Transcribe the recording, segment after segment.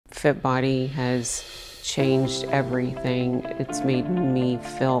Fit Body has changed everything. It's made me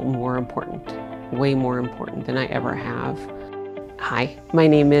feel more important, way more important than I ever have. Hi, my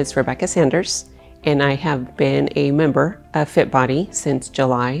name is Rebecca Sanders, and I have been a member of Fit Body since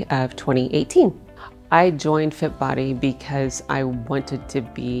July of 2018. I joined Fit Body because I wanted to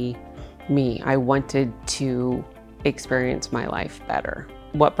be me. I wanted to experience my life better.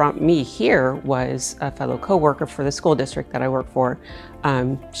 What brought me here was a fellow coworker for the school district that I work for.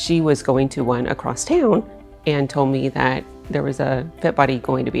 She was going to one across town and told me that there was a Fit Body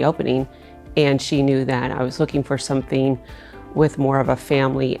going to be opening, and she knew that I was looking for something with more of a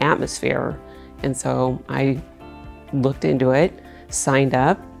family atmosphere. And so I looked into it, signed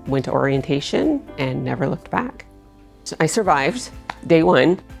up, went to orientation, and never looked back. So I survived day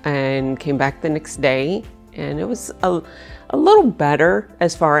one and came back the next day, and it was a little better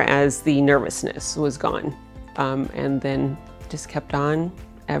as far as the nervousness was gone. And then just kept on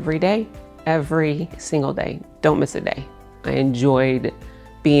every day, every single day. Don't miss a day. I enjoyed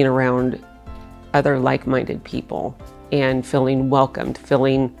being around other like-minded people and feeling welcomed,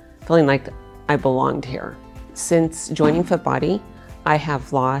 feeling like I belonged here. Since joining Fit Body, I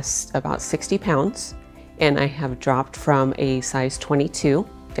have lost about 60 pounds, and I have dropped from a size 22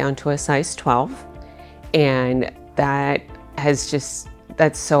 down to a size 12. And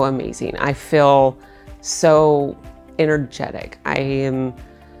that's so amazing. I feel so energetic. I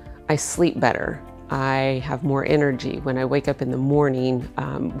sleep better. I have more energy when I wake up in the morning.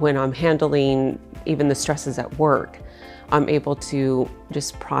 When I'm handling even the stresses at work, I'm able to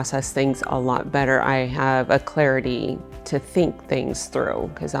just process things a lot better. I have a clarity to think things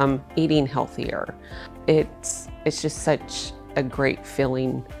through because I'm eating healthier. It's just such a great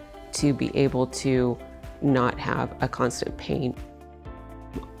feeling to be able to not have a constant pain.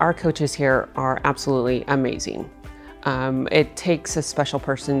 Our coaches here are absolutely amazing. It takes a special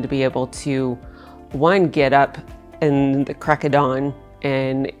person to be able to, one, get up in the crack of dawn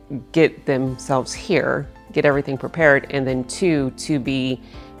and get themselves here, get everything prepared, and then two, to be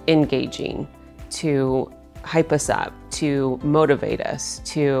engaging, to hype us up, to motivate us,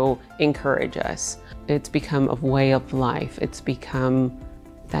 to encourage us. It's become a way of life. It's become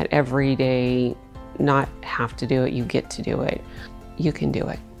that everyday, not have to do it, you get to do it. You can do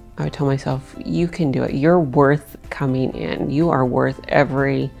it. I would tell myself, you can do it. You're worth coming in. You are worth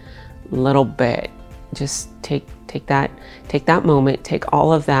every little bit. Just take that moment, take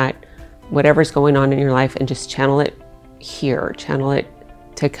all of that, whatever's going on in your life, and just channel it here, channel it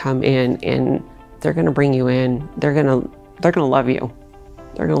to come in, and they're gonna bring you in. They're gonna love you.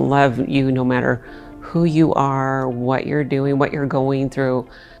 They're gonna love you no matter who you are, what you're doing, what you're going through.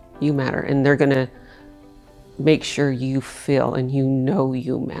 You matter, and they're gonna make sure you feel and you know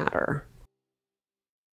you matter.